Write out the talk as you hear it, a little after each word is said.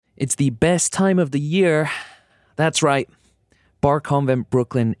It's the best time of the year. That's right. Bar Convent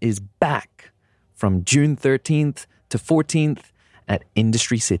Brooklyn is back from June 13th to 14th at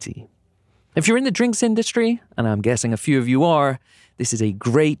Industry City. If you're in the drinks industry, and I'm guessing a few of you are, this is a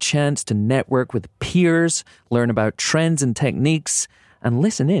great chance to network with peers, learn about trends and techniques, and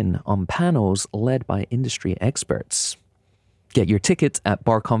listen in on panels led by industry experts. Get your tickets at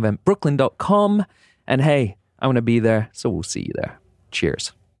barconventbrooklyn.com. And hey, I want to be there, so we'll see you there.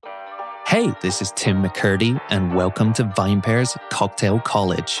 Cheers. Hey, this is Tim McCurdy, and welcome to VinePair's Cocktail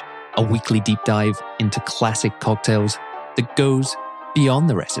College, a weekly deep dive into classic cocktails that goes beyond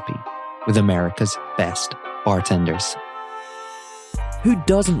the recipe with America's best bartenders. Who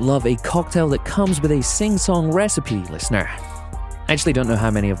doesn't love a cocktail that comes with a sing-song recipe, listener? I actually don't know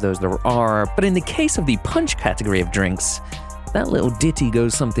how many of those there are, but in the case of the punch category of drinks, that little ditty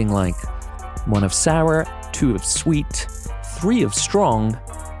goes something like 1 of sour, 2 of sweet, 3 of strong,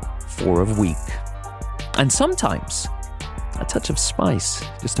 4 of weak. And sometimes a touch of spice,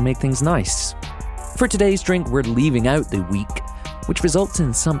 just to make things nice. For today's drink, we're leaving out the weak, which results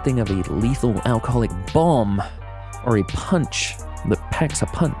in something of a lethal alcoholic bomb, or a punch that packs a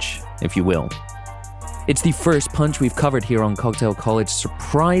punch, if you will. It's the first punch we've covered here on Cocktail College,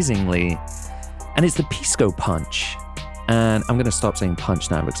 surprisingly, and it's the Pisco Punch. And I'm going to stop saying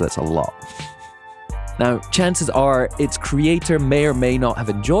punch now because that's a lot. Now, chances are its creator may or may not have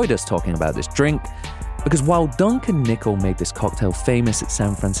enjoyed us talking about this drink, because while Duncan Nickel made this cocktail famous at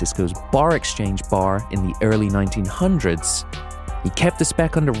San Francisco's Bar Exchange Bar in the early 1900s, he kept the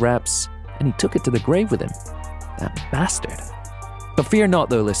spec under wraps and he took it to the grave with him. That bastard. But fear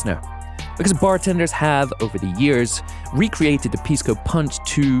not though, listener, because bartenders have, over the years, recreated the Pisco Punch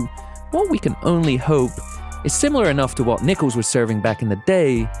to what we can only hope is similar enough to what Nichols was serving back in the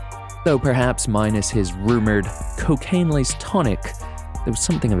day, though perhaps minus his rumored cocaine-laced tonic, there was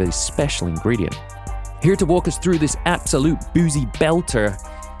something of a special ingredient. Here to walk us through this absolute boozy belter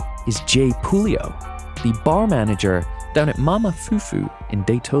is Jay Pulio, the bar manager down at Mama Fufu in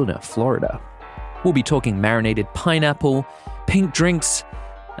Daytona, Florida. We'll be talking marinated pineapple, pink drinks,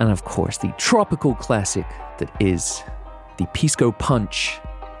 and of course the tropical classic that is the Pisco Punch.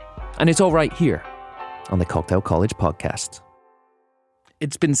 And it's all right here on the Cocktail College podcast.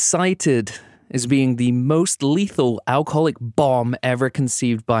 It's been cited as being the most lethal alcoholic bomb ever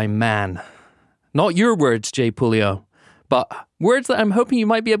conceived by man. Not your words, Jay Pulio, but words that I'm hoping you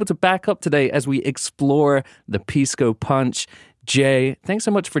might be able to back up today as we explore the Pisco Punch. Jay, thanks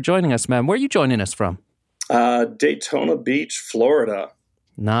so much for joining us, man. Where are you joining us from? Daytona Beach, Florida.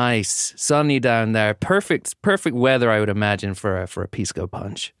 Nice. Sunny down there. Perfect weather, I would imagine, for a Pisco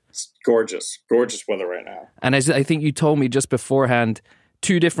Punch. It's gorgeous weather right now. And as I think you told me just beforehand,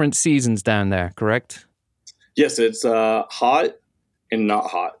 2 different seasons down there, correct? Yes, it's hot and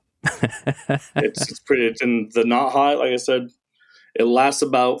not hot. It's in the not hot, like I said, it lasts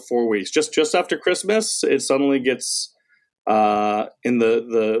about 4 weeks. Just after Christmas, it suddenly gets in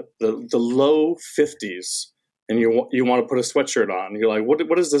the low 50s, and you want to put a sweatshirt on. You're like,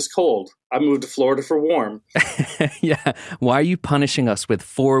 what is this cold? I moved to Florida for warm. Yeah. Why are you punishing us with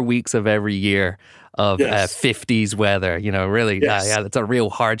 4 weeks of every year of 50s weather? You know, really, yeah, that's a real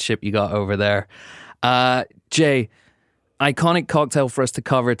hardship you got over there. Jay, iconic cocktail for us to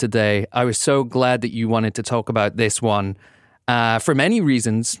cover today. I was so glad that you wanted to talk about this one for many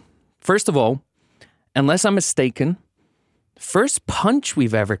reasons. First of all, unless I'm mistaken, first punch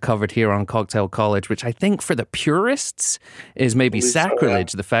we've ever covered here on Cocktail College, which I think for the purists is maybe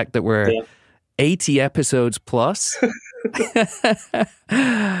sacrilege, the fact that we're 80 episodes plus.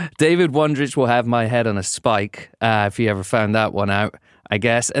 David Wondrich will have my head on a spike if he ever found that one out, I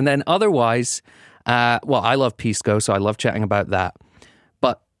guess. And then otherwise, I love Pisco, so I love chatting about that.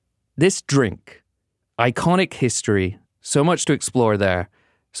 But this drink, iconic history, so much to explore there.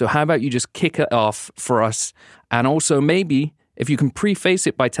 So how about you just kick it off for us? And also maybe if you can preface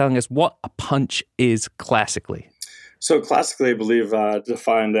it by telling us what a punch is classically. So classically, I believe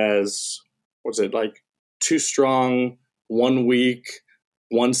defined as, like 2 strong, 1 weak,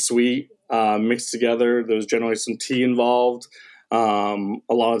 1 sweet, mixed together. There's generally some tea involved a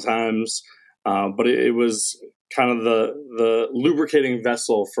lot of times. But it was kind of the lubricating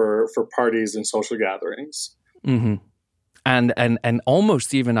vessel for parties and social gatherings. Mm-hmm. And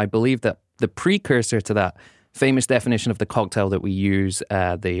almost even, I believe that the precursor to that famous definition of the cocktail that we use,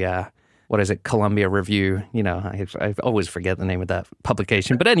 Columbia Review. You know, I always forget the name of that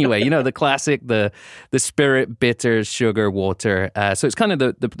publication. But anyway, you know, the classic, the spirit, bitters, sugar, water. So it's kind of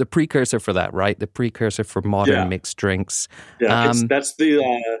the precursor for that, right? The precursor for modern mixed drinks. Yeah, that's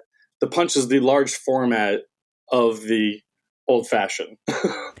the punch is the large format of the old-fashioned.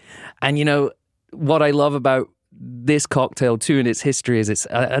 And what I love about this cocktail too and its history is it's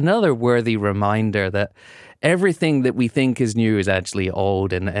another worthy reminder that everything that we think is new is actually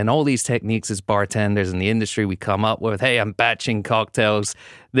old, and all these techniques as bartenders in the industry we come up with, hey, I'm batching cocktails,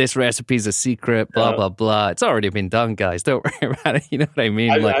 this recipe's a secret, blah, blah, blah. It's already been done, guys. Don't worry about it. You know what I mean?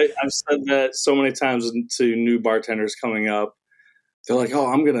 I've said that so many times to new bartenders coming up. They're like, oh,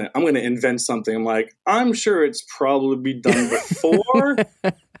 I'm gonna invent something. I'm like, I'm sure it's probably been done before,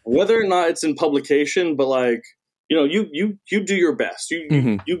 whether or not it's in publication, but like, you do your best.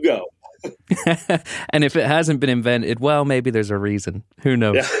 You go. And if it hasn't been invented, well, maybe there's a reason. Who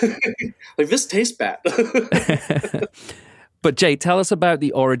knows? Yeah. Like, this tastes bad. But Jay, tell us about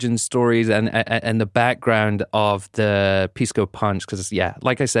the origin stories and the background of the Pisco Punch, because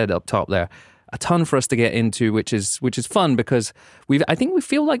like I said up top there, a ton for us to get into, which is fun because I think we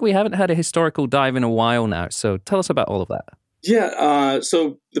feel like we haven't had a historical dive in a while now. So tell us about all of that. Yeah,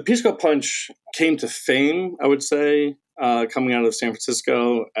 so the Pisco Punch came to fame, I would say, coming out of San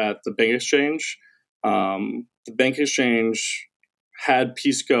Francisco at the Bank Exchange. The Bank Exchange had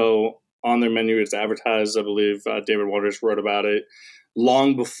Pisco on their menu. It's advertised. I believe David Waters wrote about it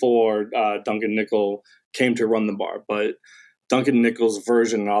long before Duncan Nickel came to run the bar. But Duncan Nickel's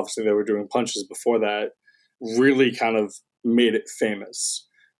version, obviously they were doing punches before that, really kind of made it famous.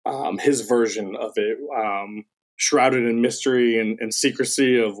 His version of it, shrouded in mystery and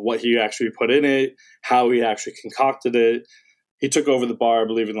secrecy of what he actually put in it, how he actually concocted it. He took over the bar, I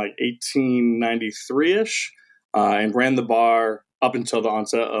believe, in like 1893-ish, and ran the bar up until the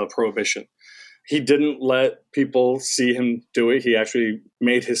onset of Prohibition. He didn't let people see him do it. He actually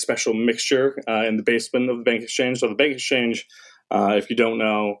made his special mixture in the basement of the Bank Exchange. So the Bank Exchange, if you don't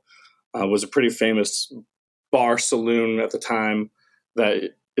know, was a pretty famous bar saloon at the time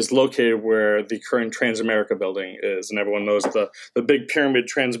that is located where the current Transamerica building is. And everyone knows the big pyramid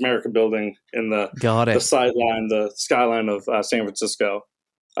Transamerica building in the sideline, the skyline of San Francisco.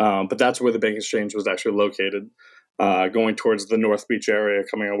 But that's where the Bank Exchange was actually located. Going towards the North Beach area,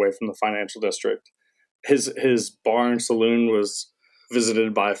 coming away from the financial district. His bar and saloon was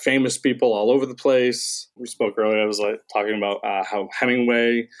visited by famous people all over the place. We spoke earlier. I was talking about how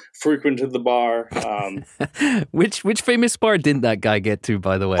Hemingway frequented the bar. Which famous bar didn't that guy get to,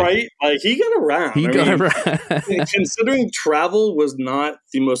 by the way? Right? Like, he got around. Around. Considering travel was not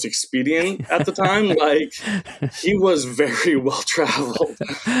the most expedient at the time, like, he was very well traveled.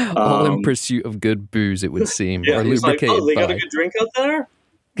 All in pursuit of good booze, it would seem. Yeah, or he's like, lubricated they got a good drink out there?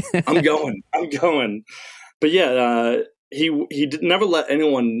 I'm going. But yeah, he did never let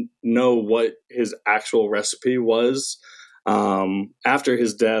anyone know what his actual recipe was. After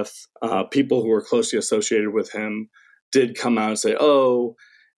his death, people who were closely associated with him did come out and say, oh,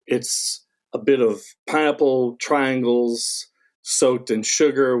 it's a bit of pineapple triangles soaked in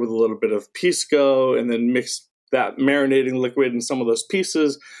sugar with a little bit of Pisco, and then mixed that marinating liquid and some of those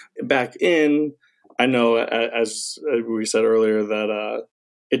pieces back in. I know, as we said earlier, that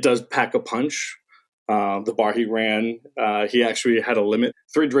it does pack a punch. The bar he ran, he actually had a limit,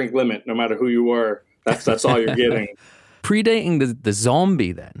 3-drink limit, no matter who you were. That's all you're getting. Predating the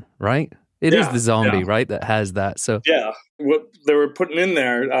zombie then, right? It is the zombie, right, that has that. So yeah, what they were putting in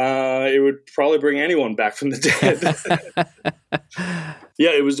there, it would probably bring anyone back from the dead.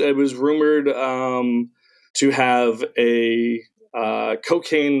 Yeah, it was rumored to have a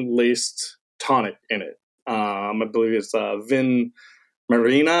cocaine-laced tonic in it. I believe it's Vin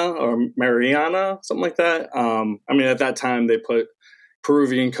Mariana, something like that. I mean, at that time, they put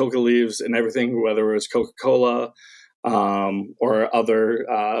Peruvian coca leaves in everything, whether it was Coca-Cola or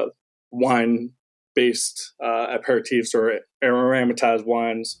other wine-based aperitifs or aromatized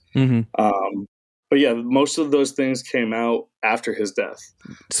wines. Mm-hmm. But yeah, most of those things came out after his death.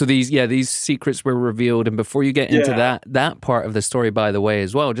 So these secrets were revealed. And before you get into that part of the story, by the way,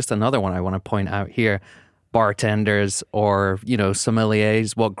 as well, just another one I want to point out here. Bartenders or,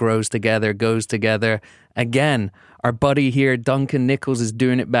 sommeliers, what grows together goes together. Again, our buddy here, Duncan Nichols, is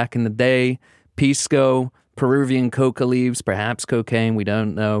doing it back in the day. Pisco, Peruvian coca leaves, perhaps cocaine, we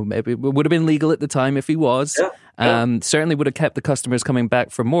don't know. Maybe it would have been legal at the time if he was. Certainly would have kept the customers coming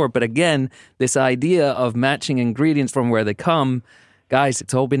back for more. But again, this idea of matching ingredients from where they come, guys,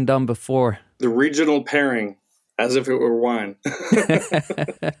 it's all been done before. The regional pairing. As if it were wine.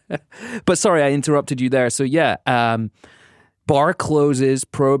 But sorry, I interrupted you there. So bar closes,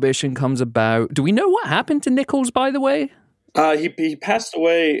 Prohibition comes about. Do we know what happened to Nichols, by the way? He passed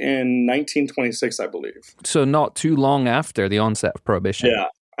away in 1926, I believe. So not too long after the onset of Prohibition. Yeah.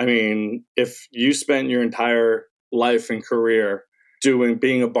 I mean, if you spent your entire life and career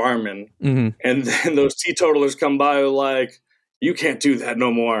being a barman, mm-hmm. and then those teetotalers come by like, you can't do that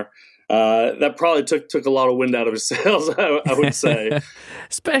no more. That probably took a lot of wind out of his sails, I would say.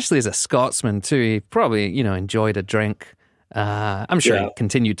 Especially as a Scotsman, too. He probably, enjoyed a drink. I'm sure he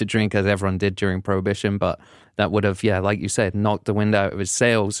continued to drink as everyone did during Prohibition, but that would have, like you said, knocked the wind out of his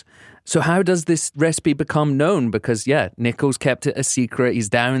sails. So how does this recipe become known? Because, Nichols kept it a secret. He's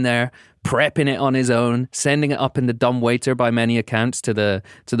down there prepping it on his own, sending it up in the dumbwaiter by many accounts to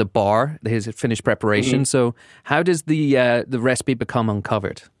the bar, his finished preparation. Mm-hmm. So how does the recipe become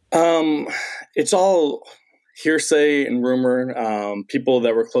uncovered? It's all hearsay and rumor. People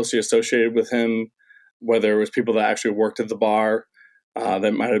that were closely associated with him, whether it was people that actually worked at the bar,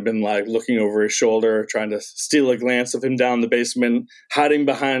 that might have been like looking over his shoulder, trying to steal a glance of him down the basement, hiding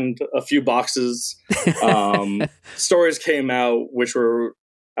behind a few boxes. Stories came out which were,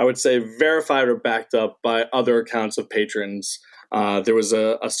 I would say, verified or backed up by other accounts of patrons. There was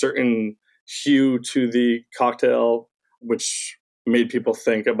a certain hue to the cocktail, which made people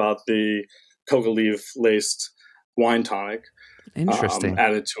think about the coca leaf laced wine tonic. Interesting.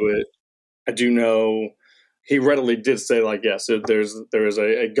 Added to it. I do know he readily did say, like, yes, there is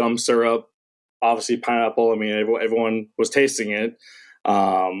a gum syrup, obviously pineapple. I mean, everyone was tasting it.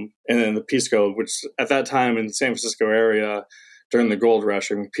 And then the Pisco, which at that time in the San Francisco area during the gold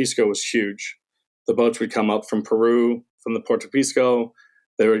rush, I mean, Pisco was huge. The boats would come up from Peru, from the Port of Pisco.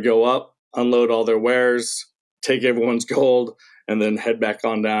 They would go up, unload all their wares, take everyone's gold, and then head back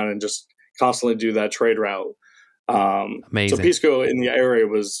on down and just constantly do that trade route. Amazing. So Pisco in the area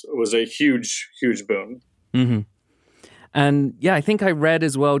was a huge, huge boon. Mm-hmm. And I think I read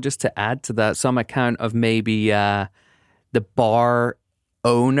as well, just to add to that, some account of maybe the bar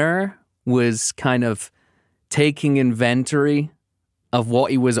owner was kind of taking inventory of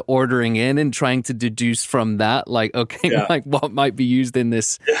what he was ordering in and trying to deduce from that, like, okay, like what might be used in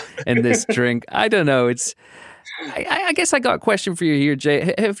this drink. I don't know. I guess I got a question for you here,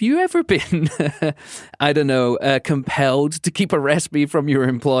 Jay. Have you ever been, compelled to keep a recipe from your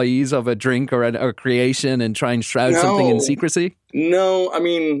employees of a drink or a creation and try and shroud something in secrecy? No, I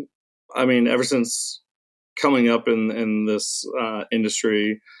mean, ever since coming up in this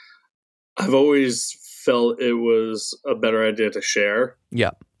industry, I've always felt it was a better idea to share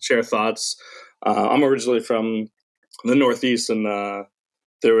thoughts. I'm originally from the Northeast, and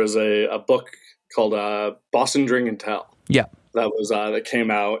there was a book called Boston Drink and Tell. Yeah. That came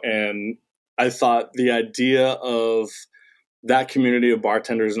out, and I thought the idea of that community of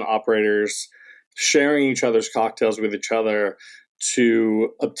bartenders and operators sharing each other's cocktails with each other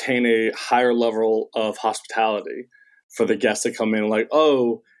to obtain a higher level of hospitality for the guests that come in, like,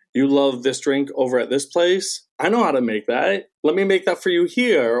 oh, you love this drink over at this place? I know how to make that. Let me make that for you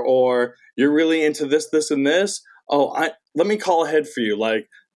here. Or you're really into this, this, and this? Oh, let me call ahead for you. Like,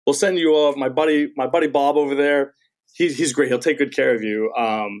 we'll send you off. My buddy Bob over there, he's great. He'll take good care of you.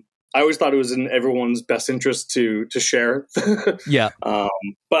 I always thought it was in everyone's best interest to share. Yeah.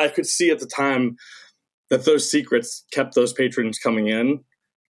 But I could see at the time that those secrets kept those patrons coming in.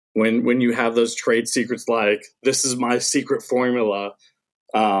 When you have those trade secrets, like, this is my secret formula.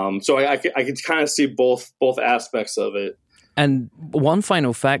 So I could kind of see both aspects of it. And one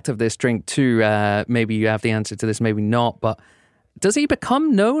final fact of this drink too, maybe you have the answer to this, maybe not, but does he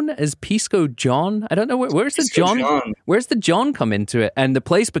become known as Pisco John? I don't know. Where's the John? Where's the John come into it? And the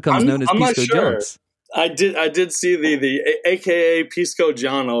place becomes known as Pisco John's. I did see the AKA Pisco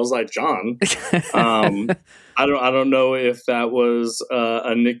John. I was like, John. I don't know if that was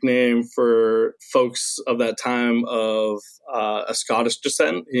a nickname for folks of that time of a Scottish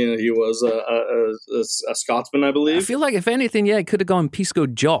descent. He was a Scotsman, I believe. I feel like if anything, it could have gone Pisco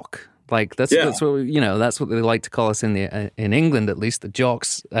Jock. Like that's what that's what they like to call us in England, at least the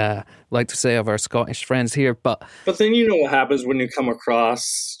jocks like to say of our Scottish friends here. But then you know what happens when you come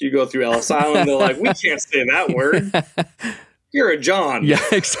across, you go through Ellis Island, they're like, we can't say that word. You're a John. Yeah,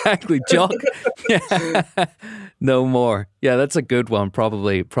 exactly, Jock. Yeah. No more. Yeah, that's a good one.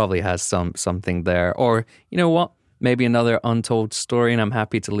 Probably has something there. Or you know what? Maybe another untold story, and I'm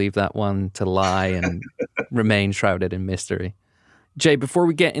happy to leave that one to lie and remain shrouded in mystery. Jay, before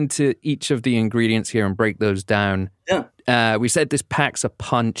we get into each of the ingredients here and break those down, we said this packs a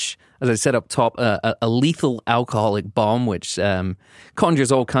punch, as I said up top, a lethal alcoholic bomb, which conjures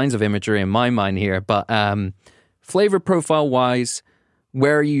all kinds of imagery in my mind here. But flavor profile-wise,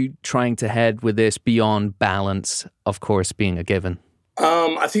 where are you trying to head with this beyond balance, of course, being a given?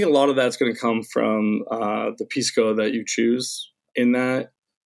 I think a lot of that's going to come from the Pisco that you choose in that.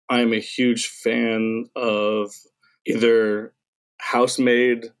 I'm a huge fan of either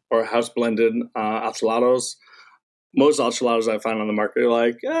house-made or house-blended alchilados. Most alchilados I find on the market are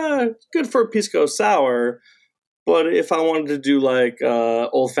like, good for a Pisco sour, But if I wanted to do like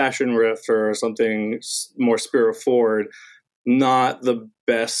old fashioned riff or something more spirit forward, not the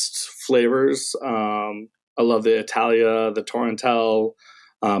best flavors. I love the Italia, the Torrentel,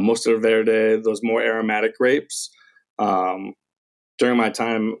 Mostaverde, those more aromatic grapes. During my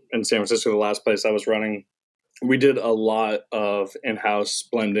time in San Francisco, the last place I was running, we did a lot of in-house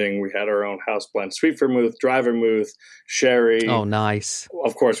blending. We had our own house blend, sweet vermouth, dry vermouth, sherry. Oh, nice.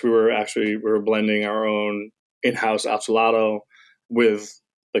 Of course, we were blending our own in-house Alcelato with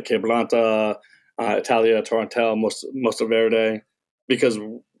the Quebranta, Italia, Torrentel, Mostaverde, because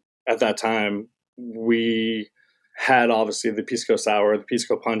at that time we had obviously the Pisco Sour, the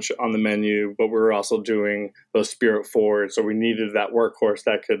Pisco Punch on the menu, but we were also doing those spirit forward. So we needed that workhorse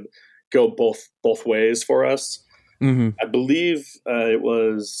that could go both ways for us. Mm-hmm. I believe it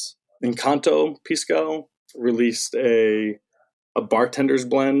was Encanto Pisco released a bartender's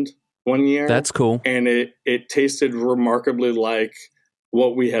blend one year. That's cool. And it tasted remarkably like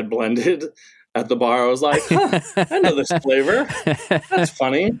what we had blended at the bar. I was like, I know this flavor. That's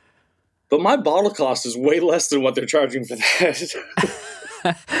funny. But my bottle cost is way less than what they're charging for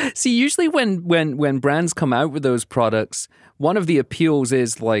that. See, usually when brands come out with those products, one of the appeals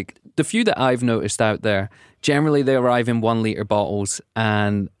is like the few that I've noticed out there, generally they arrive in 1 liter bottles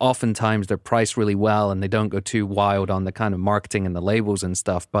and oftentimes they're priced really well and they don't go too wild on the kind of marketing and the labels and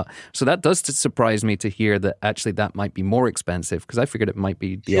stuff. But so that does surprise me to hear that actually that might be more expensive because I figured it might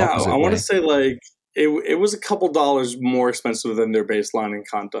be the opposite. Yeah, I want to say like it was a couple dollars more expensive than their baseline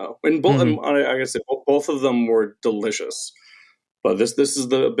Encanto. And both, like I said, both of them were delicious. But this is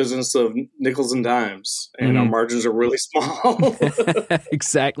the business of nickels and dimes, and our margins are really small.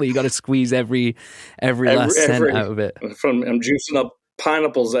 Exactly, you got to squeeze every last cent out of it. I'm juicing up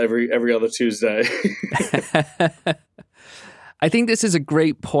pineapples every other Tuesday. I think this is a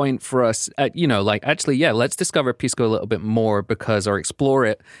great point for us. Let's discover Pisco a little bit more or explore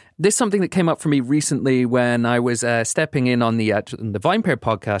it. This is something that came up for me recently when I was stepping in on the Vine Pair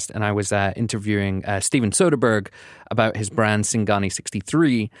podcast and I was interviewing Steven Soderbergh about his brand Singani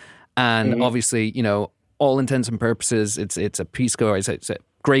 63. And obviously, all intents and purposes, it's a Pisco, it's a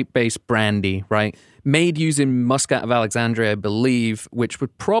grape-based brandy, right? Made using Muscat of Alexandria, I believe, which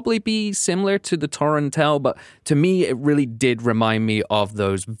would probably be similar to the Torrentel, but to me, it really did remind me of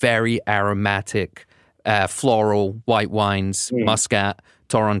those very aromatic, floral white wines, Muscat,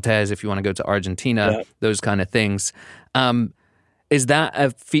 Torrentes, if you want to go to Argentina, those kind of things. Is that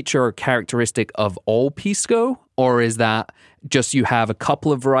a feature or characteristic of all Pisco, or is that just you have a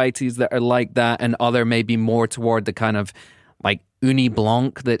couple of varieties that are like that and other maybe more toward the kind of like Uni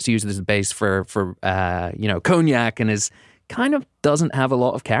Blanc that's used as a base for cognac and is kind of doesn't have a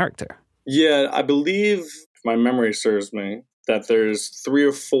lot of character? Yeah, I believe, if my memory serves me, that there's 3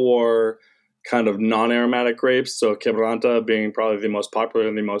 or 4 kind of non-aromatic grapes. So Quebranta being probably the most popular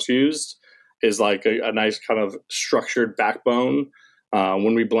and the most used is like a nice kind of structured backbone.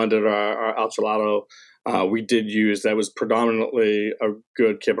 When we blended our Alcelato, we did use, that was predominantly a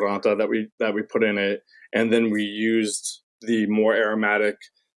good Quebranta that we put in it. And then we used the more aromatic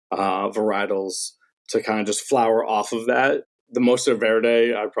varietals to kind of just flower off of that. The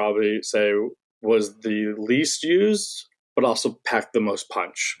Mostaverde, I'd probably say, was the least used, but also packed the most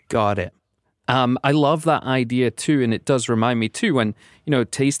punch. Got it. I love that idea too, and it does remind me too when,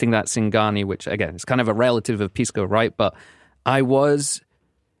 tasting that Singani, which again is kind of a relative of Pisco, right? But I was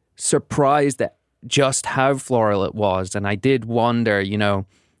surprised at just how floral it was, and I did wonder,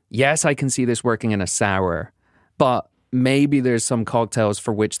 yes, I can see this working in a sour, but maybe there's some cocktails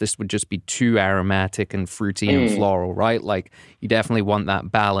for which this would just be too aromatic and fruity and floral, right? Like you definitely want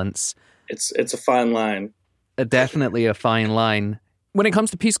that balance. It's a fine line. Definitely a fine line. When it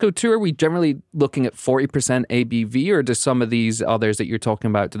comes to Pisco too, are we generally looking at 40% ABV, or do some of these others that you're talking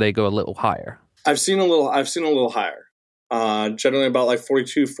about, do they go a little higher? I've seen a little higher. Generally about like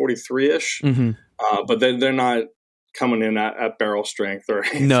 42, 43-ish. But they're not coming in at barrel strength or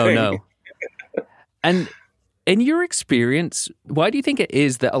anything. No. And in your experience, why do you think it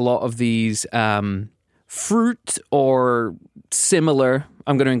is that a lot of these fruit or similar,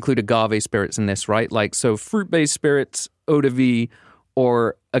 I'm going to include agave spirits in this, right? Like, so fruit-based spirits, eau de vie,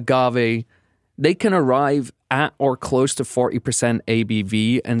 or agave, they can arrive at or close to 40%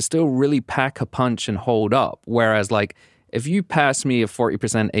 ABV and still really pack a punch and hold up. Whereas, like, if you pass me a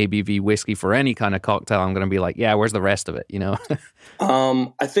 40% ABV whiskey for any kind of cocktail, I'm going to be like, yeah, where's the rest of it,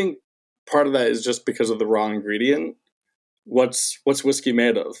 I think part of that is just because of the raw ingredient. What's whiskey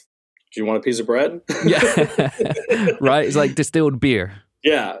made of? Do you want a piece of bread? Yeah. Right? It's like distilled beer.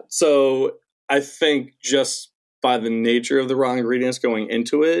 Yeah. So I think just by the nature of the raw ingredients going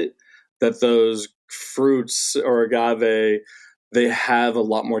into it, that those fruits or agave, they have a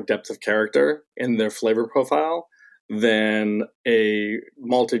lot more depth of character in their flavor profile than a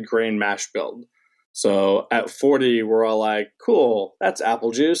malted grain mash build. So at 40, we're all like, cool, that's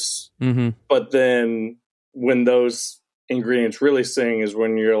apple juice. Mm-hmm. But then when those ingredients really sing is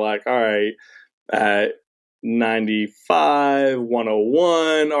when you're like, all right, at 95,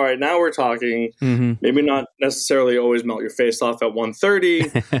 101, all right, now we're talking. Mm-hmm. Maybe not necessarily always melt your face off at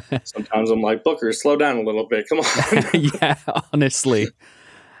 130. Sometimes I'm like, Booker, slow down a little bit. Come on. Yeah, honestly.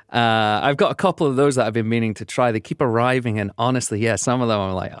 I've got a couple of those that I've been meaning to try. They keep arriving, and honestly, yeah, some of them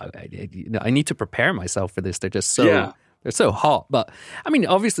I'm like, I need to prepare myself for this. They're just so they're so hot. But I mean,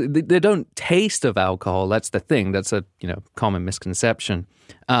 obviously, they don't taste of alcohol. That's the thing. That's a common misconception.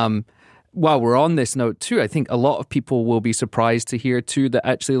 While we're on this note too, I think a lot of people will be surprised to hear too that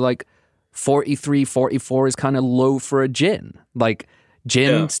actually like 43, 44 is kind of low for a gin. Like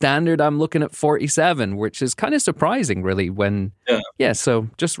gin standard, I'm looking at 47, which is kind of surprising, really. When so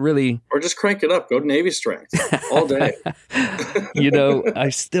just really, or just crank it up, go Navy strength all day. I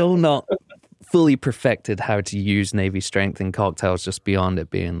still not fully perfected how to use Navy strength in cocktails, just beyond it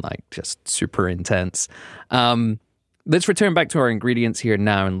being like just super intense. Let's return back to our ingredients here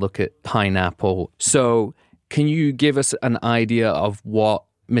now and look at pineapple. So, can you give us an idea of what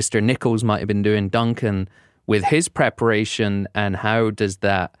Mr. Nichols might have been doing, Duncan, with his preparation, and how does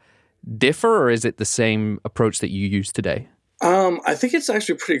that differ, or is it the same approach that you use today? I think it's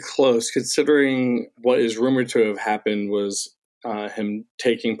actually pretty close, considering what is rumored to have happened was him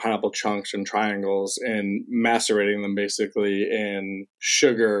taking pineapple chunks and triangles and macerating them basically in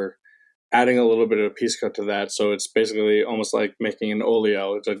sugar, adding a little bit of pisco to that. So it's basically almost like making an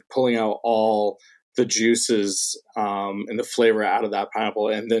oleo. It's like pulling out all the juices and the flavor out of that pineapple,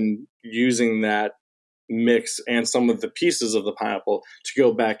 and then using that mix and some of the pieces of the pineapple to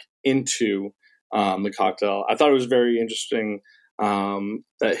go back into the cocktail. I thought it was very interesting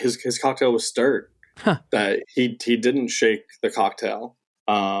that his cocktail was stirred, that he didn't shake the cocktail,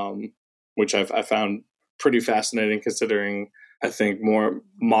 which I found pretty fascinating, considering I think more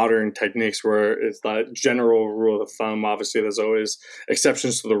modern techniques where it's the general rule of thumb. Obviously, there's always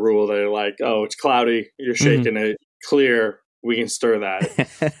exceptions to the rule. They're like, oh, it's cloudy, you're shaking it. Clear, we can stir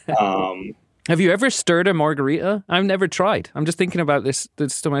that. Have you ever stirred a margarita? I've never tried. I'm just thinking about this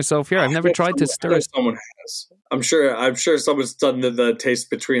to myself here. I've never tried to stir it. Someone has. I'm sure someone's done the taste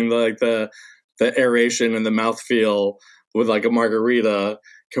between the aeration and the mouthfeel with like a margarita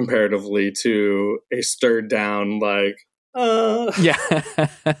comparatively to a stirred down like.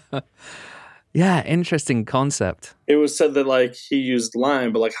 Yeah, interesting concept. It was said that like he used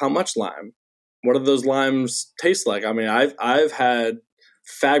lime, but like how much lime? What do those limes taste like? I mean, I've had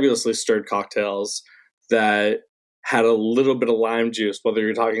fabulously stirred cocktails that had a little bit of lime juice, whether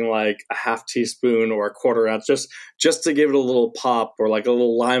you're talking like a half teaspoon or a quarter ounce, just to give it a little pop, or like a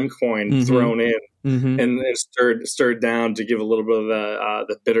little lime coin thrown in and stirred down to give a little bit of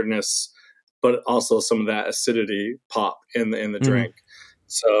the bitterness, but also some of that acidity pop in the drink.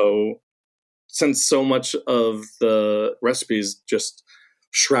 So since so much of the recipe is just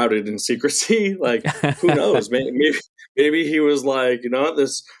shrouded in secrecy, like who knows? Maybe he was like,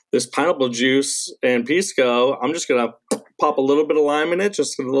 this pineapple juice and pisco, I'm just gonna pop a little bit of lime in it,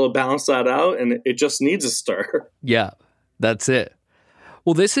 just to a little balance that out, and it just needs a stir. Yeah, that's it.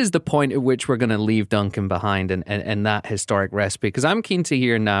 Well, this is the point at which we're going to leave Duncan behind and that historic recipe, because I'm keen to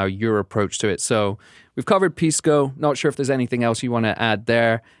hear now your approach to it. So we've covered pisco. Not sure if there's anything else you want to add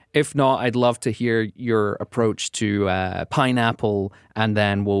there. If not, I'd love to hear your approach to pineapple, and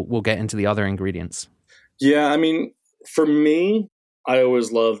then we'll get into the other ingredients. Yeah, I mean, for me, I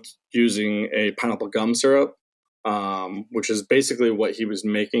always loved using a pineapple gum syrup, which is basically what he was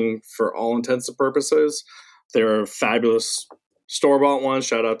making for all intents and purposes. They're fabulous store-bought ones.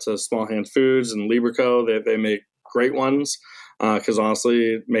 Shout out to Small Hand Foods and Librico. They make great ones, because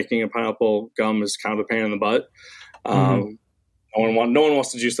honestly, making a pineapple gum is kind of a pain in the butt. No one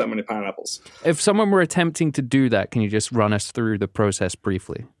wants to juice that many pineapples. If someone were attempting to do that, can you just run us through the process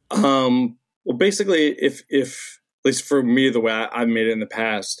briefly? Well, basically, if at least for me, the way I've made it in the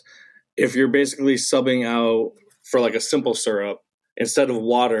past, if you're basically subbing out for like a simple syrup, instead of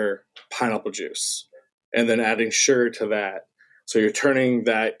water, pineapple juice, and then adding sugar to that. So you're turning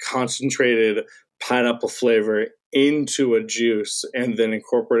that concentrated pineapple flavor into a juice, and then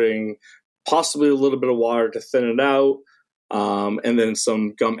incorporating possibly a little bit of water to thin it out, and then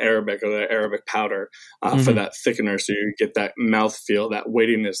some gum arabic, or the arabic powder for that thickener, so you get that mouthfeel, that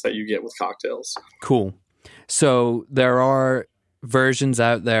weightiness that you get with cocktails. Cool. So there are versions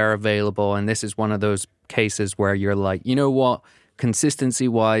out there available, and this is one of those cases where you're like, you know what? consistency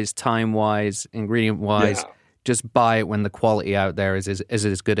wise, time wise, ingredient wise, just buy it when the quality out there is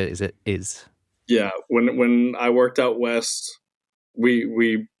as good as it is. Yeah, when I worked out west,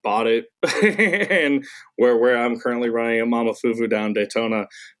 we bought it, and where I'm currently running at Mama Fufu down Daytona,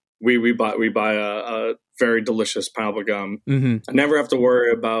 we buy a very delicious pineapple gum. Mm-hmm. I never have to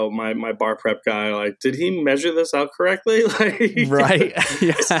worry about my bar prep guy. Like, did he measure this out correctly? Like, right?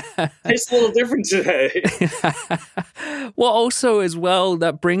 Yeah. Tastes a little different today. Well, also as well,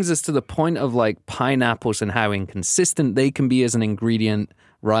 that brings us to the point of like pineapples and how inconsistent they can be as an ingredient,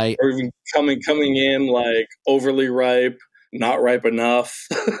 right? Or even coming in like overly ripe, not ripe enough.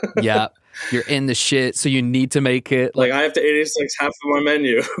 Yeah, you're in the shit, so you need to make it like I have to 86 half of my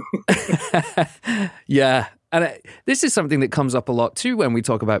menu. Yeah, and this is something that comes up a lot too when we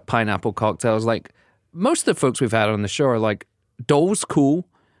talk about pineapple cocktails. Like most of the folks we've had on the show are like, Dole's cool,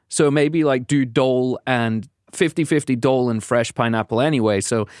 so maybe like do Dole and 50-50 Dole and fresh pineapple anyway.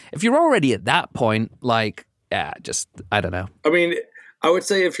 So if you're already at that point, like, yeah, just, I don't know. I mean, I would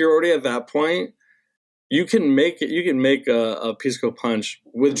say if you're already at that point, you can make a Pisco Punch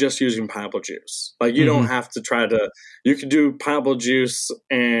with just using pineapple juice. Like you don't have to you could do pineapple juice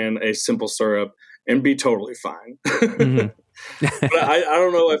and a simple syrup and be totally fine. But I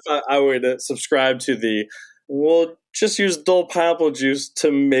don't know if I would subscribe to we'll just use Dole pineapple juice to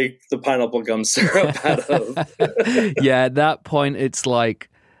make the pineapple gum syrup out of. Yeah, at that point, it's like,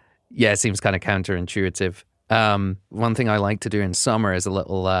 yeah, it seems kind of counterintuitive. One thing I like to do in summer is a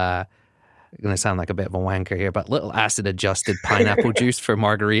little, I'm going to sound like a bit of a wanker here, but little acid-adjusted pineapple juice for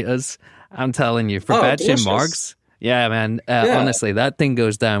margaritas. I'm telling you, for batching margs. Yeah, man. Honestly, that thing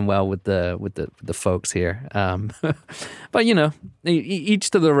goes down well with the folks here. But you know, each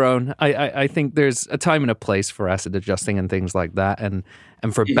to their own. I think there's a time and a place for acid adjusting and things like that, and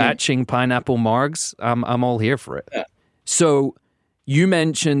for batching pineapple margs, I'm all here for it. Yeah. So you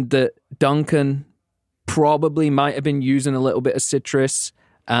mentioned that Duncan probably might have been using a little bit of citrus.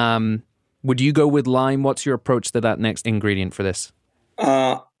 Would you go with lime? What's your approach to that next ingredient for this?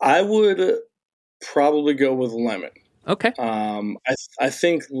 I would probably go with lemon. Okay. I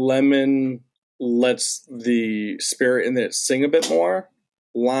think lemon lets the spirit in it sing a bit more.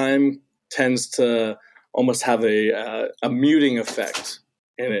 Lime tends to almost have a muting effect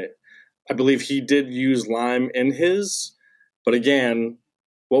in it. I believe he did use lime in his, but again,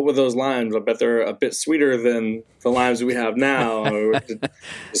 what were those limes? I bet they're a bit sweeter than the limes we have now.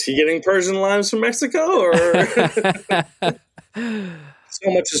 Is he getting Persian limes from Mexico? Or so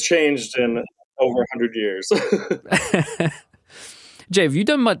much has changed in over 100 years. Jay, have you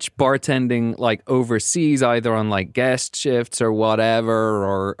done much bartending like overseas, either on like guest shifts or whatever,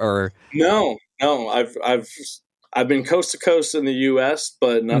 or? No. I've been coast to coast in the U.S.,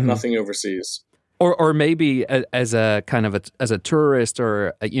 but nothing overseas. Or maybe as a kind of as a tourist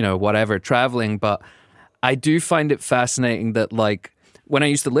or, you know, whatever, traveling. But I do find it fascinating that, like, when I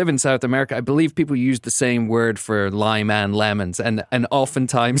used to live in South America, I believe people used the same word for lime and lemons, and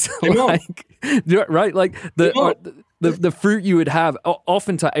oftentimes, like, right, like the fruit you would have,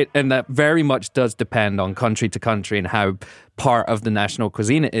 oftentimes, and that very much does depend on country to country and how part of the national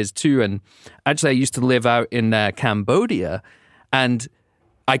cuisine it is too. And actually, I used to live out in Cambodia, and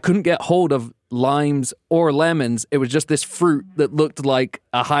I couldn't get hold of limes or lemons. It was just this fruit that looked like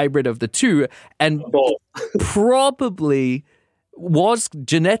a hybrid of the two, and probably was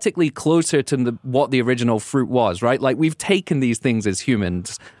genetically closer to what the original fruit was, right? Like, we've taken these things as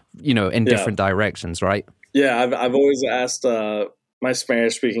humans, you know, in different directions, right? Yeah, I've always asked my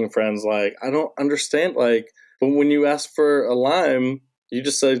Spanish-speaking friends, like, I don't understand, like, but when you ask for a lime, you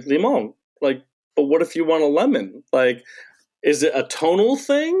just say limon. Like, but what if you want a lemon? Like, is it a tonal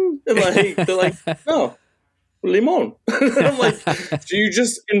thing? Like, they're like, no, limon. I'm like, so you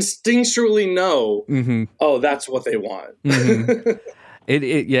just instinctually know, oh, that's what they want.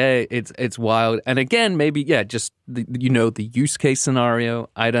 It's wild. And again, maybe, just the use case scenario.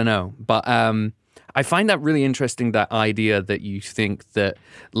 I don't know. But I find that really interesting, that idea that you think that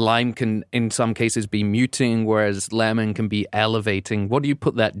lime can, in some cases, be muting, whereas lemon can be elevating. What do you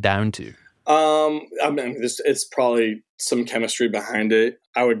put that down to? I mean, it's probably some chemistry behind it.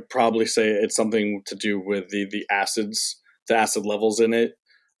 I would probably say it's something to do with the acids, the acid levels in it.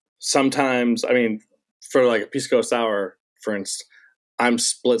 Sometimes, I mean, for like a Pisco Sour, for instance, I'm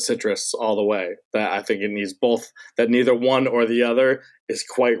split citrus all the way. That I think it needs both, that neither one or the other is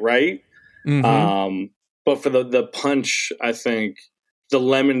quite right. But for the punch, I think the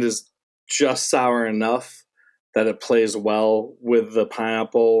lemon is just sour enough that it plays well with the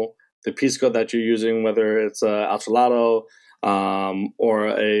pineapple. The Pisco that you're using, whether it's Alchelado or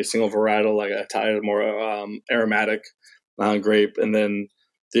a single varietal like Italian, more aromatic, grape, and then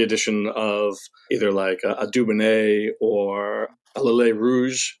the addition of either like a Dubonnet or a Lillet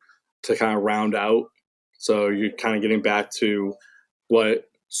Rouge to kind of round out. So you're kind of getting back to what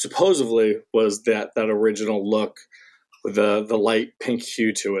supposedly was that original look with the light pink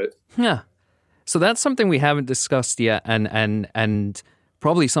hue to it. Yeah. So that's something we haven't discussed yet, and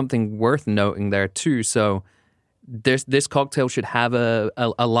probably something worth noting there too. So this cocktail should have a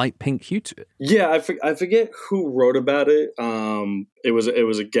light pink hue to it. Yeah, I forget who wrote about it. It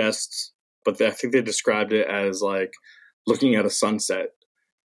was a guest, but I think they described it as like looking at a sunset.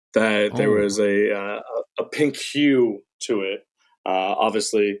 That there was a pink hue to it.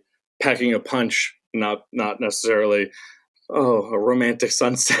 Obviously, packing a punch, not necessarily a romantic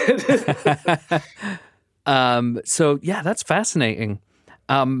sunset. So yeah, that's fascinating.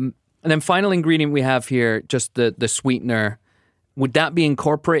 And then final ingredient we have here, just the sweetener. Would that be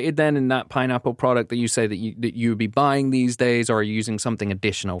incorporated then in that pineapple product that you say that you would be buying these days, or are you using something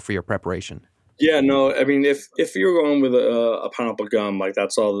additional for your preparation? Yeah, no, I mean, if you're going with a pineapple gum, like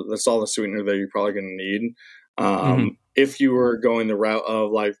that's all the sweetener that you're probably going to need. If you were going the route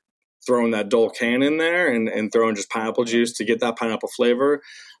of like throwing that Dole can in there and throwing just pineapple juice to get that pineapple flavor,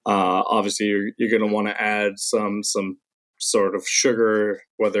 obviously you're going to want to add some sort of sugar,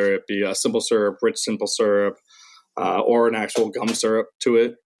 whether it be a simple syrup, rich simple syrup, or an actual gum syrup to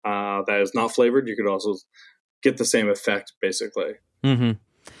it that is not flavored. You could also get the same effect, basically. Mm-hmm.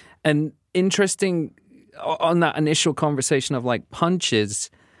 And interesting on that initial conversation of like punches,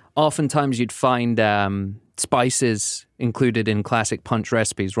 oftentimes you'd find spices included in classic punch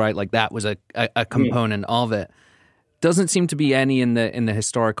recipes, right? Like that was a component of it. Doesn't seem to be any in the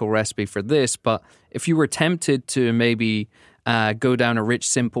historical recipe for this, but if you were tempted to maybe go down a rich,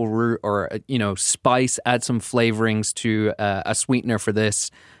 simple route, or spice, add some flavorings to a sweetener for this,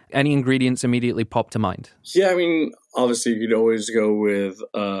 any ingredients immediately pop to mind? Yeah, I mean, obviously you could always go with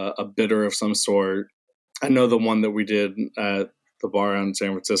a bitter of some sort. I know the one that we did at the bar in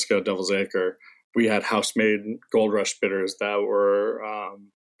San Francisco, Devil's Acre, we had house-made Gold Rush bitters that were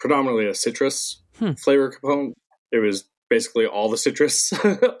predominantly a citrus flavor component. It was basically all the citrus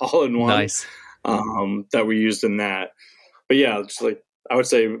all in one. Nice. That we used in that. But yeah, just like I would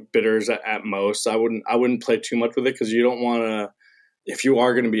say bitters at most. I wouldn't play too much with it because you don't want to, if you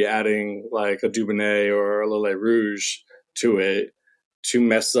are going to be adding like a Dubonnet or a Lillet Rouge to it, to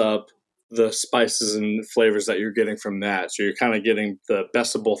mess up the spices and flavors that you're getting from that. So you're kind of getting the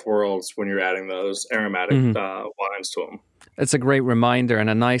best of both worlds when you're adding those aromatic wines to them. It's a great reminder and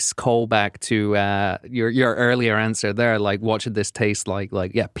a nice callback to your earlier answer there. Like, what should this taste like?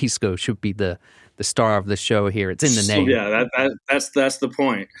 Like, yeah, Pisco should be the star of the show here. It's in the name. Yeah, that's the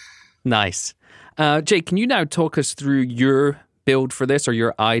point. Nice. Jake, can you now talk us through your build for this, or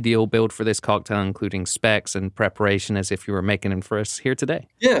your ideal build for this cocktail, including specs and preparation, as if you were making them for us here today?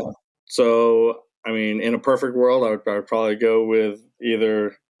 Yeah. So, I mean, in a perfect world, I would probably go with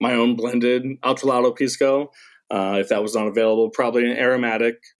either my own blended Ultralato Pisco. If that was not available, probably an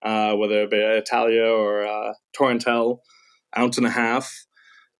aromatic, whether it be Italia or Torrentel, 1.5 ounces,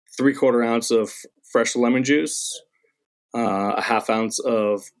 3/4 ounce of fresh lemon juice, a 1/2 ounce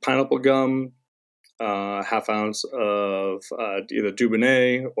of pineapple gum, a 1/2 ounce of either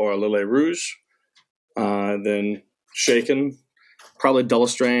Dubonnet or Lillet Rouge, then shaken, probably double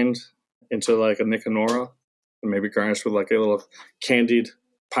strained into like a Nicanora, and maybe garnished with like a little candied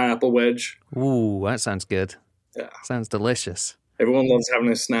pineapple wedge. Ooh, that sounds good. Yeah. Sounds delicious. Everyone loves having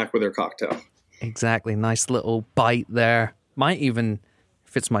a snack with their cocktail. Exactly. Nice little bite there. Might even,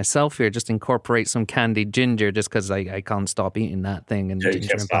 if it's myself here, just incorporate some candied ginger just because I can't stop eating that thing. And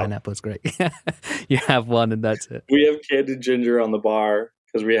ginger and pineapple is great. You have one and that's it. We have candied ginger on the bar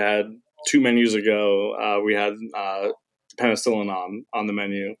because we had 2 menus ago. We had penicillin on the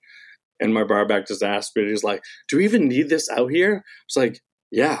menu. And my barback just asked me, he's like, do we even need this out here? It's like,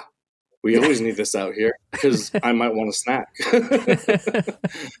 yeah. We always need this out here because I might want a snack.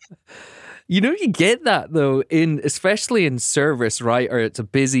 You get that though, especially in service, right? Or it's a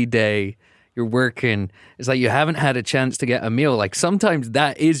busy day, you're working. It's like you haven't had a chance to get a meal. Like sometimes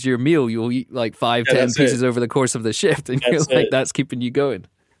that is your meal. You'll eat like 5-10 pieces over the course of the shift, and you're like, that's keeping you going.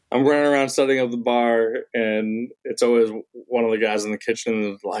 I'm running around setting up the bar, and it's always one of the guys in the kitchen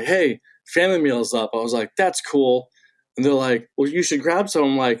that's like, "Hey, family meal's up." I was like, "That's cool," and they're like, "Well, you should grab some."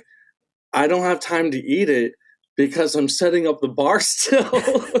 I'm like, I don't have time to eat it because I'm setting up the bar still.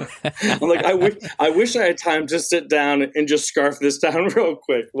 I'm like, I wish I had time to sit down and just scarf this down real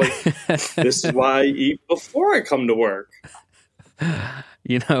quick. Like, this is why I eat before I come to work.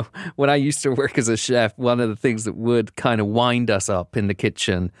 You know, when I used to work as a chef, one of the things that would kind of wind us up in the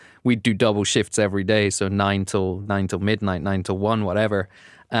kitchen, we'd do double shifts every day, so 9 till midnight, 9 till 1, whatever.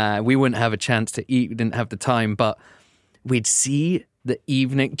 We wouldn't have a chance to eat. We didn't have the time, but we'd see the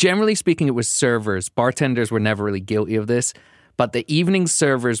evening. Generally speaking, it was servers. Bartenders were never really guilty of this, but the evening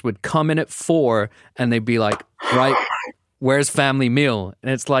servers would come in at 4 and they'd be like, right, where's family meal?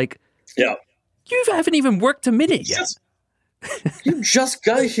 And it's like, Yeah. you haven't even worked a minute yet. You just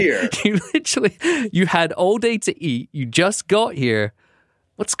got here. You had all day to eat. You just got here.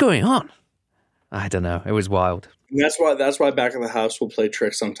 What's going on? I don't know. It was wild. And that's why back of the house will play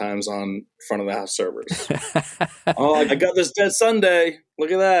tricks sometimes on front of the house servers. Oh, I got this dead Sunday.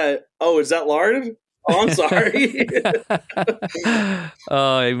 Look at that. Oh, is that lard? Oh, I'm sorry.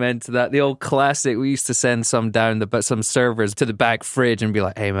 Oh, amen to that. The old classic. We used to send some servers to the back fridge and be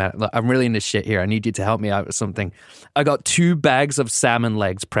like, hey, man, look, I'm really in this shit here. I need you to help me out with something. I got 2 bags of salmon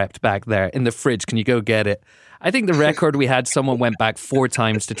legs prepped back there in the fridge. Can you go get it? I think the record we had, someone went back 4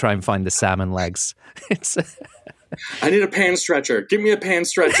 times to try and find the salmon legs. I need a pan stretcher. Give me a pan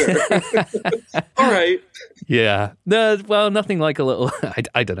stretcher. All right. Yeah. No, well, nothing like a little,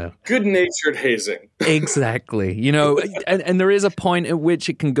 I don't know. Good-natured hazing. Exactly. You know, and there is a point at which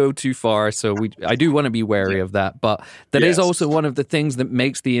it can go too far. So I do want to be wary of that. But that is also one of the things that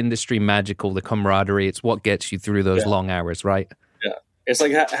makes the industry magical, the camaraderie. It's what gets you through those long hours, right? Yeah. It's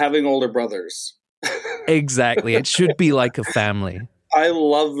like having older brothers. Exactly. It should be like a family. I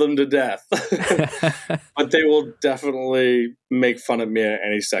love them to death, but they will definitely make fun of me at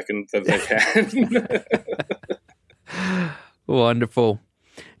any second that they can. Wonderful.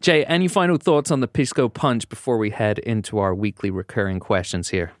 Jay, any final thoughts on the Pisco Punch before we head into our weekly recurring questions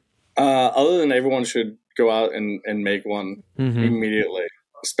here? Other than everyone should go out and make one immediately,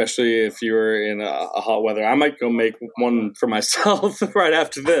 especially if you're in a hot weather. I might go make one for myself right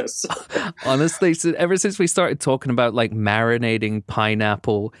after this. Honestly, ever since we started talking about like marinating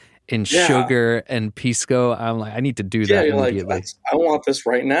pineapple in sugar and pisco, I'm like, I need to do that immediately. Like, I want this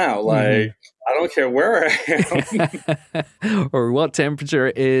right now. Like, I don't care where I am. Or what temperature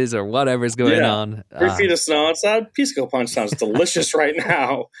it is or whatever's going on. 3 feet of snow outside. Pisco Punch sounds delicious right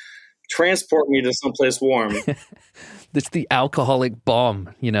now. Transport me to someplace warm. It's the alcoholic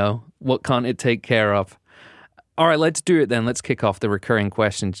bomb, you know. What can't it take care of? All right, let's do it then. Let's kick off the recurring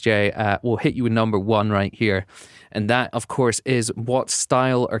questions, Jay. We'll hit you with number 1 right here. And that, of course, is what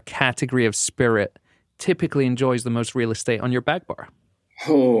style or category of spirit typically enjoys the most real estate on your back bar?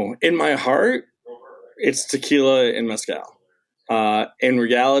 Oh, in my heart, it's tequila and mezcal. In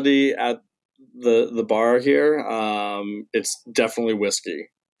reality, at the bar here, it's definitely whiskey.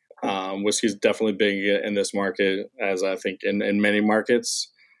 Whiskey's definitely big in this market, as I think in many markets.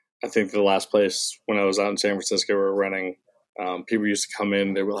 I think the last place when I was out in San Francisco we were renting, people used to come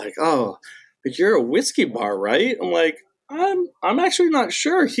in. They were like, "Oh, but you're a whiskey bar, right?" I'm like, "I'm actually not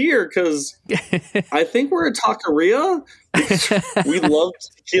sure here because I think we're a taqueria. We love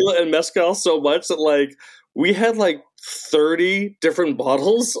tequila and mezcal so much that like we had like 30 different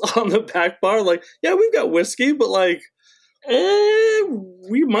bottles on the back bar. Like, yeah, we've got whiskey, but like."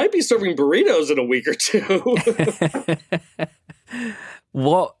 We might be serving burritos in a week or 2.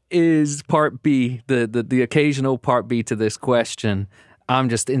 What is part B, the occasional part B to this question? I'm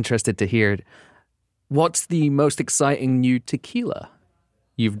just interested to hear it. What's the most exciting new tequila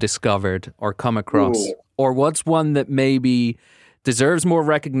you've discovered or come across? Ooh. Or what's one that maybe deserves more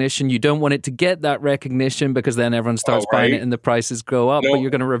recognition? You don't want it to get that recognition because then everyone starts buying it and the prices go up, but you're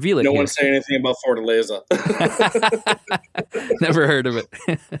going to reveal it. No one's saying anything about Fortaleza. Never heard of it.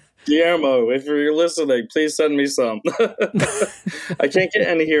 Guillermo, if you're listening, please send me some. I can't get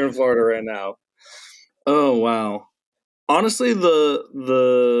any here in Florida right now. Oh, wow. Honestly,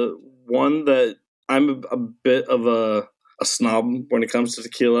 the one that I'm a bit of a snob when it comes to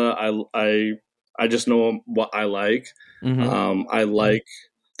tequila, I just know what I like. I like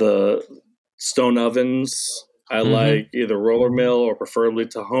the stone ovens. I like either roller mill or preferably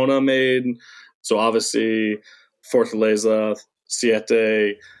Tahona made. So obviously Fortaleza,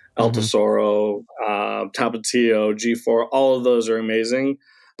 Siete, El Tesoro, Tapatio, G4, all of those are amazing.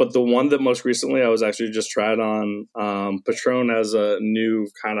 But the one that most recently I was actually just tried on, Patron as a new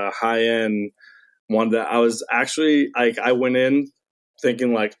kind of high-end one that I was actually, like, I went in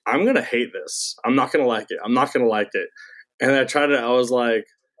thinking like, I'm going to hate this. I'm not going to like it. I'm not going to like it. And I tried it. I was like,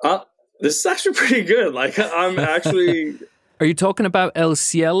 this is actually pretty good. Like, I'm actually... Are you talking about El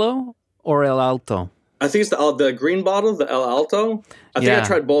Cielo or El Alto? I think it's the green bottle, the El Alto. I think I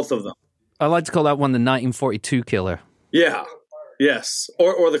tried both of them. I like to call that one the 1942 killer. Yeah. Yes,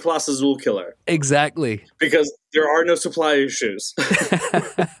 or the Class Azul killer. Exactly. Because there are no supply issues.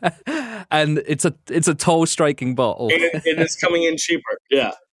 And it's a toe striking bottle. And it's coming in cheaper.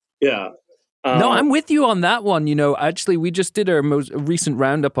 Yeah. Yeah. No, I'm with you on that one. Actually, we just did our most recent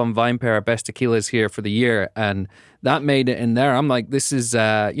roundup on VinePair, our best tequilas here for the year, and that made it in there. I'm like, this is,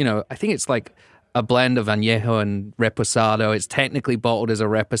 I think it's like a blend of añejo and reposado. It's technically bottled as a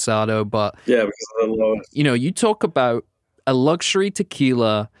reposado, but yeah, because of the lowest. You talk about a luxury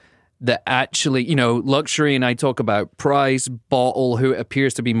tequila that actually, luxury, and I talk about price, bottle, who it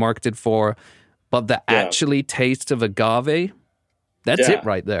appears to be marketed for, but that actually tastes of agave. That's it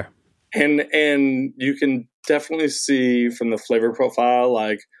right there. And you can definitely see from the flavor profile,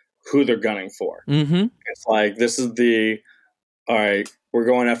 like, who they're gunning for. Mm-hmm. It's like, this is all right, we're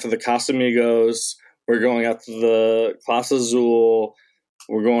going after the Casamigos, we're going after the Clase Azul,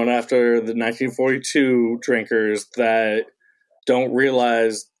 we're going after the 1942 drinkers that don't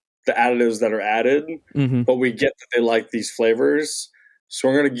realize the additives that are added, but we get that they like these flavors. So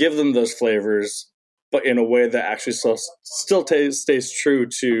we're going to give them those flavors, but in a way that actually still stays true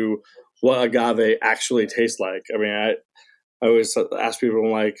to what agave actually tastes like. I mean, I always ask people,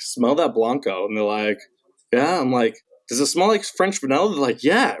 I'm like, smell that Blanco? And they're like, yeah. I'm like, does it smell like French vanilla? They're like,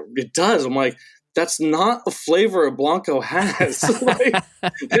 yeah, it does. I'm like, that's not a flavor a Blanco has. Like,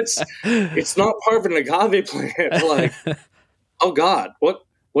 it's not part of an agave plant. Like, oh God,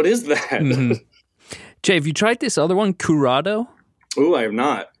 what is that? Mm-hmm. Jay, have you tried this other one, Curado? Ooh, I have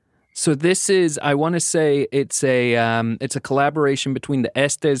not. So this is, I want to say it's a collaboration between the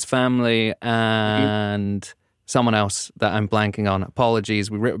Estes family and someone else that I'm blanking on. Apologies.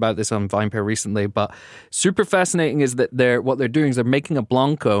 We wrote about this on VinePair recently, but super fascinating is that what they're doing is they're making a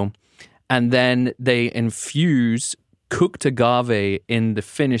Blanco and then they infuse cooked agave in the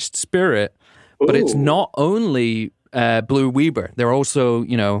finished spirit, but it's not only Blue Weber. They're also,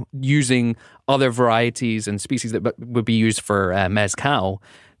 using other varieties and species that would be used for mezcal.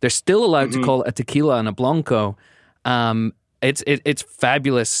 They're still allowed to call it a tequila and a Blanco. It's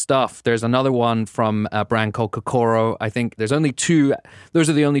fabulous stuff. There's another one from a brand called Kokoro. I think there's only two. Those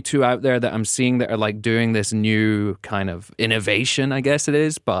are the only two out there that I'm seeing that are like doing this new kind of innovation, I guess it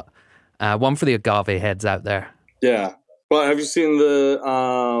is. But one for the agave heads out there. Yeah. Well, have you seen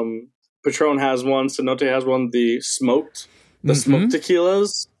the Patron has one, Cenote has one, the smoked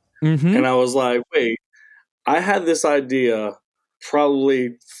tequilas? Mm-hmm. And I was like, wait, I had this idea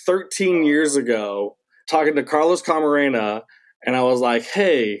probably 13 years ago talking to Carlos Camarena, and I was like,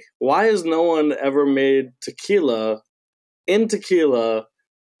 hey, why has no one ever made tequila in tequila,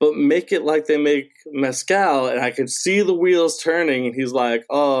 but make it like they make mezcal? And I could see the wheels turning, and he's like,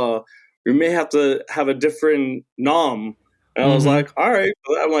 oh, we may have to have a different nom. And I was like, all right.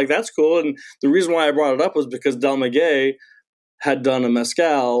 I'm like, that's cool. And the reason why I brought it up was because Del Maguey had done a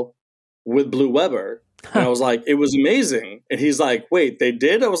mezcal with Blue Weber. And I was like, it was amazing. And he's like, wait, they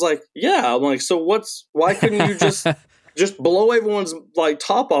did? I was like, yeah. I'm like, so why couldn't you just blow everyone's like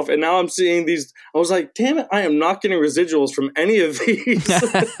top off? And now I'm seeing these. I was like, damn it, I am not getting residuals from any of these. They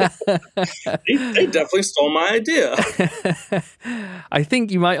definitely stole my idea. I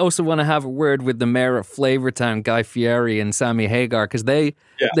think you might also want to have a word with the mayor of Flavortown, Guy Fieri and Sammy Hagar, because they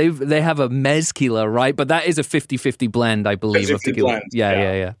have a mezquila, right? But that is a 50-50 blend, I believe. 50 of tequila. Blend,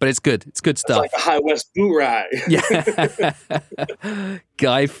 yeah. But it's good. It's good stuff. It's like a High West boot rye. Yeah.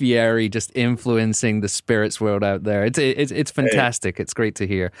 Guy Fieri just influencing the spirits world out there. It's fantastic. Hey. It's great to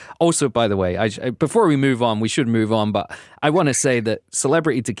hear. Also, by the way, before we move on, we should move on, but I want to say that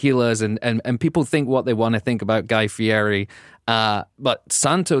celebrity tequilas and people think what they want to think about Guy Fieri, but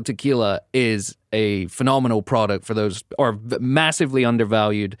Santo Tequila is a phenomenal product for those, or massively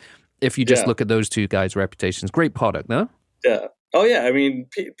undervalued if you just look at those two guys' reputations. Great product, no? Yeah. Oh, yeah. I mean,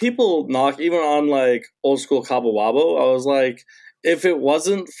 people knock even on like old school Cabo Wabo. I was like, if it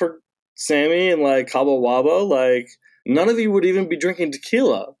wasn't for Sammy and like Cabo Wabo, like none of you would even be drinking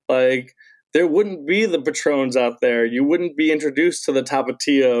tequila. Like there wouldn't be the Patrons out there. You wouldn't be introduced to the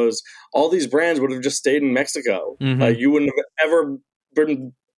Tapatillos. All these brands would have just stayed in Mexico. Like you wouldn't have ever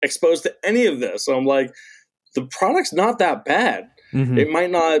been exposed to any of this. So I'm like, the product's not that bad. It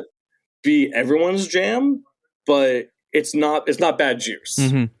might not be everyone's jam, but it's not bad juice.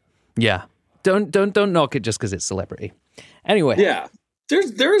 Yeah. Don't knock it just because it's celebrity. Anyway. Yeah.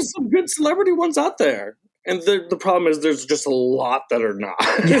 There's some good celebrity ones out there. And the problem is there's just a lot that are not.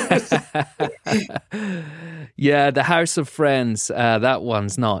 Yeah, the House of Friends, that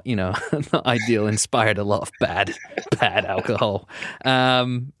one's not, not ideal. Inspired a lot of bad alcohol.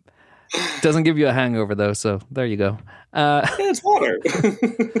 Doesn't give you a hangover, though, so there you go. It's water.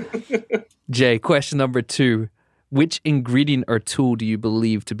 Jay, question number 2. Which ingredient or tool do you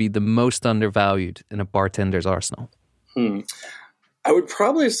believe to be the most undervalued in a bartender's arsenal? I would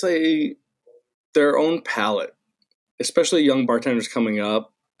probably say their own palate, especially young bartenders coming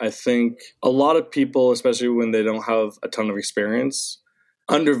up. I think a lot of people, especially when they don't have a ton of experience,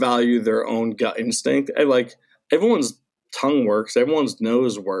 undervalue their own gut instinct. And like everyone's tongue works, everyone's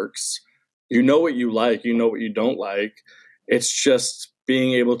nose works. You know what you like, you know what you don't like. It's just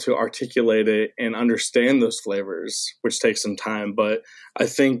being able to articulate it and understand those flavors, which takes some time. But I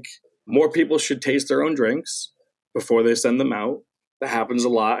think more people should taste their own drinks before they send them out. That happens a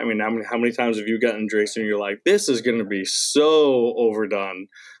lot. I mean, how many times have you gotten drinks and you're like, this is going to be so overdone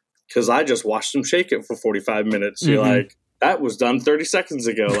because I just watched them shake it for 45 minutes. You're like, that was done 30 seconds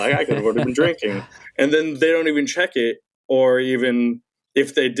ago. Like, I could have already been drinking. And then they don't even check it, or even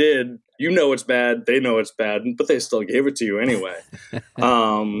if they did, you know it's bad, they know it's bad, but they still gave it to you anyway.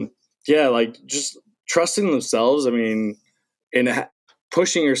 Yeah, like just trusting themselves. I mean, and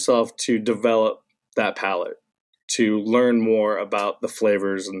pushing yourself to develop that palate, to learn more about the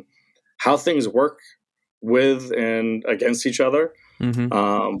flavors and how things work with and against each other.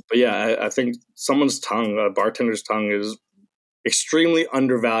 But yeah, I think someone's tongue, a bartender's tongue, is extremely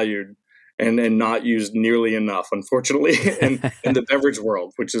undervalued and not used nearly enough, unfortunately, in the beverage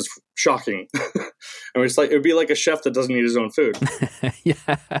world, which is shocking. I mean, it would be like a chef that doesn't eat his own food.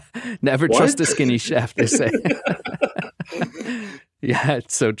 Yeah, never trust a skinny chef, they say. Yeah,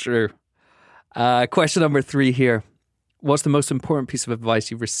 it's so true. Question number 3 here. What's the most important piece of advice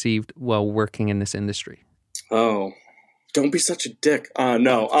you've received while working in this industry? Oh, don't be such a dick.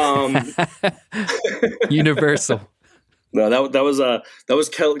 No. Universal. No, that was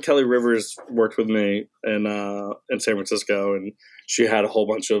Kelly Rivers worked with me in San Francisco, and she had a whole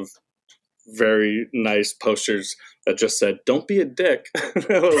bunch of very nice posters that just said, "Don't be a dick." I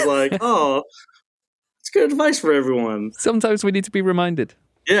was like, oh, it's good advice for everyone. Sometimes we need to be reminded.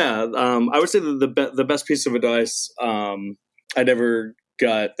 Yeah, I would say that the best piece of advice I ever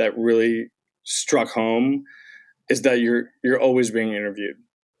got that really struck home is that you're always being interviewed.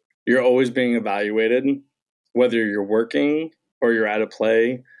 You're always being evaluated, whether you're working or you're at a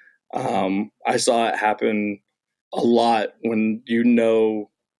play. I saw it happen a lot when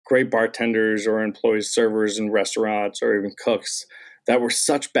great bartenders or employees, servers in restaurants or even cooks that were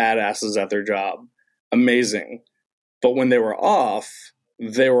such badasses at their job. Amazing. But when they were off,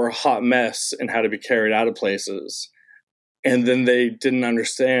 they were a hot mess and had to be carried out of places. And then they didn't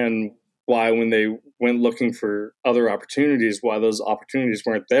understand why, when they went looking for other opportunities, why those opportunities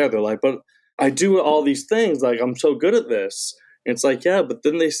weren't there. They're like, but I do all these things. Like, I'm so good at this. And it's like, yeah, but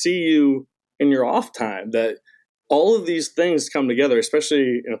then they see you in your off time, that all of these things come together,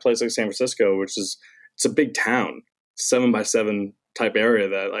 especially in a place like San Francisco, it's a big town, 7x7 type area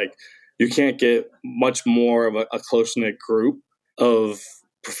that like you can't get much more of a close-knit group of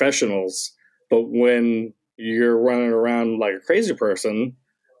professionals. But when you're running around like a crazy person,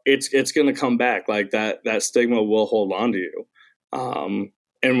 it's going to come back. Like that stigma will hold on to you.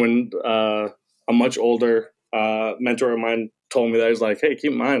 And when a much older mentor of mine told me that, he's like, hey,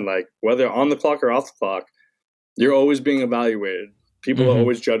 keep in mind, like whether on the clock or off the clock, you're always being evaluated. People are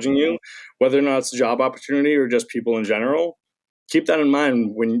always judging you, whether or not it's a job opportunity or just people in general. Keep that in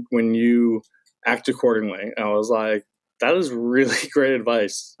mind when you act accordingly. And I was like, that is really great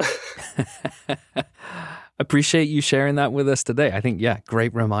advice. Appreciate you sharing that with us today. I think, yeah,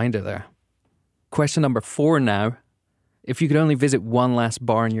 great reminder there. Question number 4 now. If you could only visit one last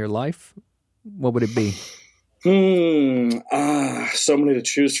bar in your life, what would it be? So many to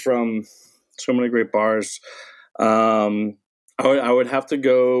choose from. So many great bars. I would have to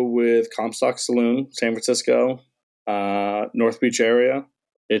go with Comstock Saloon, San Francisco, North Beach area.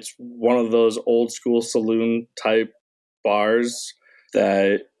 It's one of those old school saloon type bars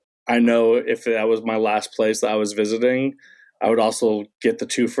that I know if that was my last place that I was visiting, I would also get the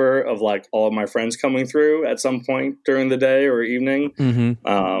twofer of like all of my friends coming through at some point during the day or evening.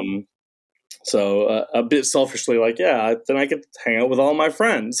 So a bit selfishly, like, yeah, then I get to hang out with all my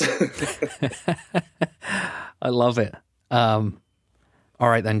friends. I love it. All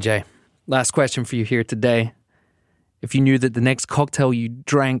right then, Jay. Last question for you here today. If you knew that the next cocktail you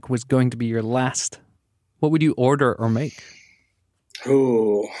drank was going to be your last, what would you order or make?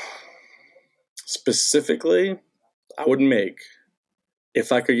 Ooh. Specifically, I would make,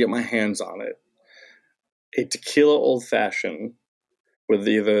 if I could get my hands on it, a tequila old-fashioned with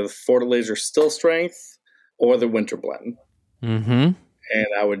either the Fortaleza Still Strength or the Winter Blend. And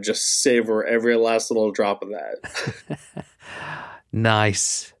I would just savor every last little drop of that.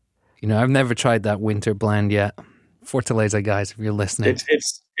 Nice. You know, I've never tried that Winter Blend yet. Fortaleza, guys, if you're listening.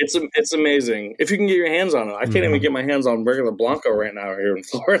 It's amazing. If you can get your hands on it. I can't even get my hands on regular Blanco right now here in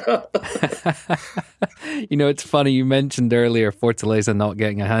Florida. You know, it's funny, you mentioned earlier Fortaleza not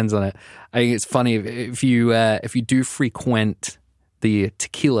getting your hands on it. I think it's funny if you do frequent the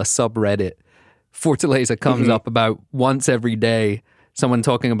tequila subreddit, Fortaleza comes up about once every day, someone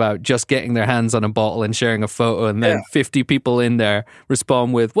talking about just getting their hands on a bottle and sharing a photo, and then 50 people in there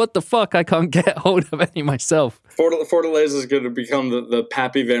respond with, what the fuck, I can't get hold of any myself. Fortaleza is going to become the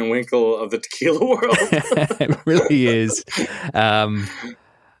Pappy Van Winkle of the tequila world. It really is. I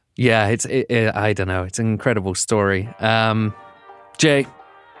don't know. It's an incredible story. Jay,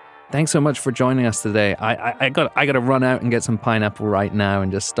 thanks so much for joining us today. I got to run out and get some pineapple right now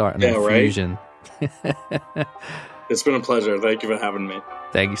and just start an infusion. Right? It's been a pleasure. Thank you for having me.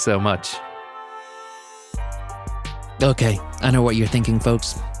 Thank you so much. Okay, I know what you're thinking,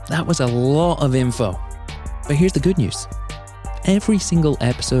 folks. That was a lot of info. But here's the good news. Every single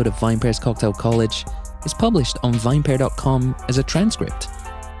episode of VinePair's Cocktail College is published on vinepair.com as a transcript,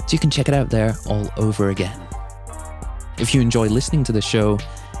 so you can check it out there all over again. If you enjoy listening to the show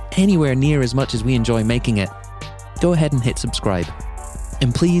anywhere near as much as we enjoy making it, go ahead and hit subscribe.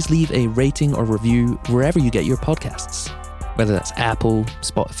 And please leave a rating or review wherever you get your podcasts, whether that's Apple,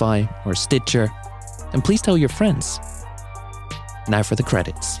 Spotify, or Stitcher. And please tell your friends. Now for the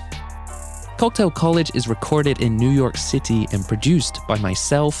credits. Cocktail College is recorded in New York City and produced by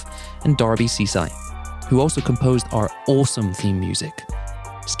myself and Darby Seaside, who also composed our awesome theme music.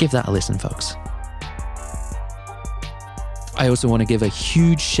 Just give that a listen, folks. I also want to give a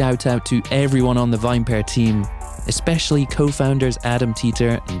huge shout out to everyone on the VinePair team, especially co-founders Adam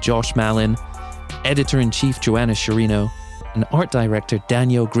Teeter and Josh Malin, editor-in-chief Joanna Sherino, and art director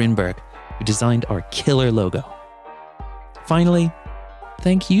Daniel Grinberg, who designed our killer logo. Finally,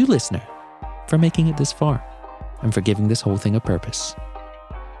 thank you, listener, for making it this far and for giving this whole thing a purpose.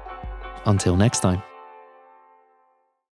 Until next time.